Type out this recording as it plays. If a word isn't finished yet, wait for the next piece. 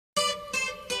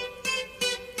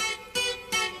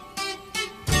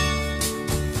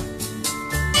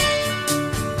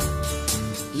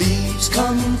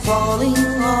falling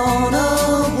on a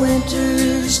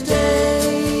winter's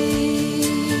day.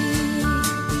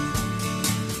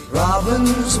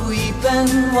 Robins weep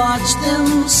and watch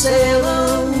them sail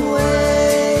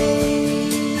away,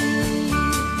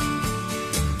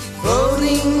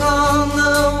 floating on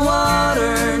the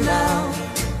water now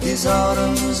is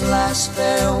autumn's last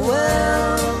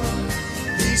farewell.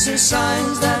 These are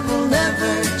signs that will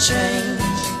never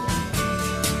change,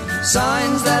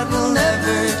 signs that will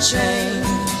never change.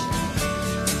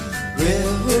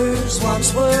 Rivers once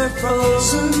were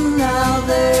frozen, now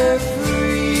they're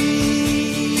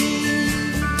free,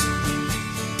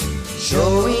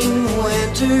 showing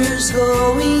winter's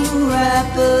going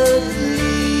rapidly.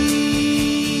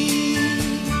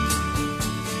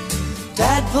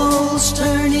 Tadpoles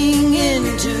turning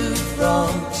into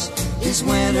frogs is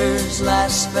winter's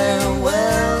last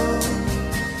farewell.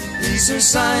 These are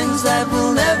signs that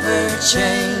will never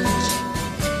change,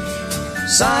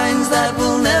 signs that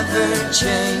will never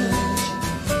change.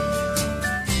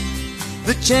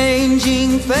 The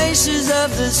changing faces of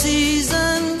the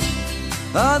season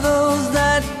are those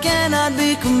that cannot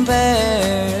be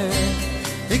compared.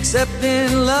 Except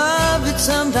in love it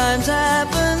sometimes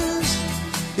happens,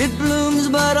 it blooms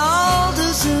but all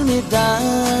too soon it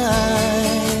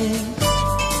dies.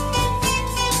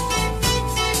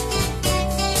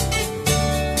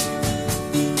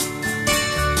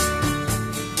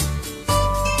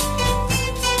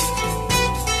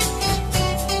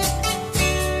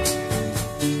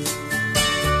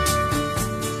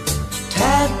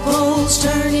 Tadpoles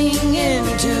turning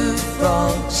into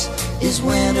frogs is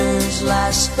winter's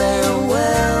last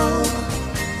farewell.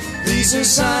 These are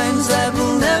signs that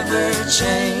will never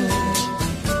change,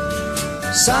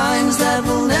 signs that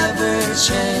will never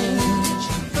change.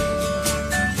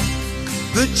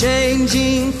 The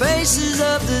changing faces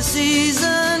of the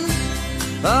season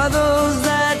are those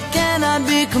that cannot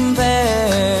be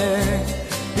compared.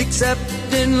 Except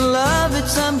in love it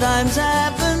sometimes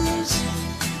happens,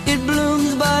 it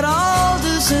blooms but all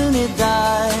too soon it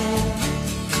dies.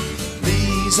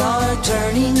 Leaves are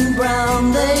turning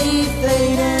brown, they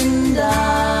fade and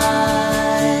die.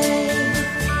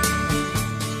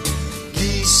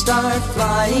 Geese start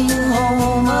flying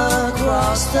home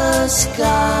across the sky.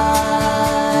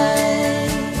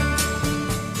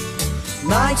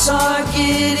 Nights are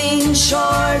getting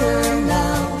shorter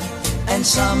now, and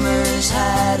summer's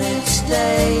had its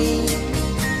day.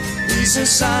 These are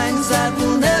signs that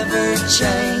will never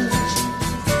change,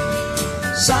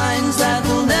 signs that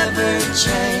will never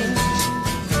change,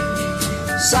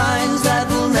 signs that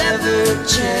will never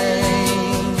change.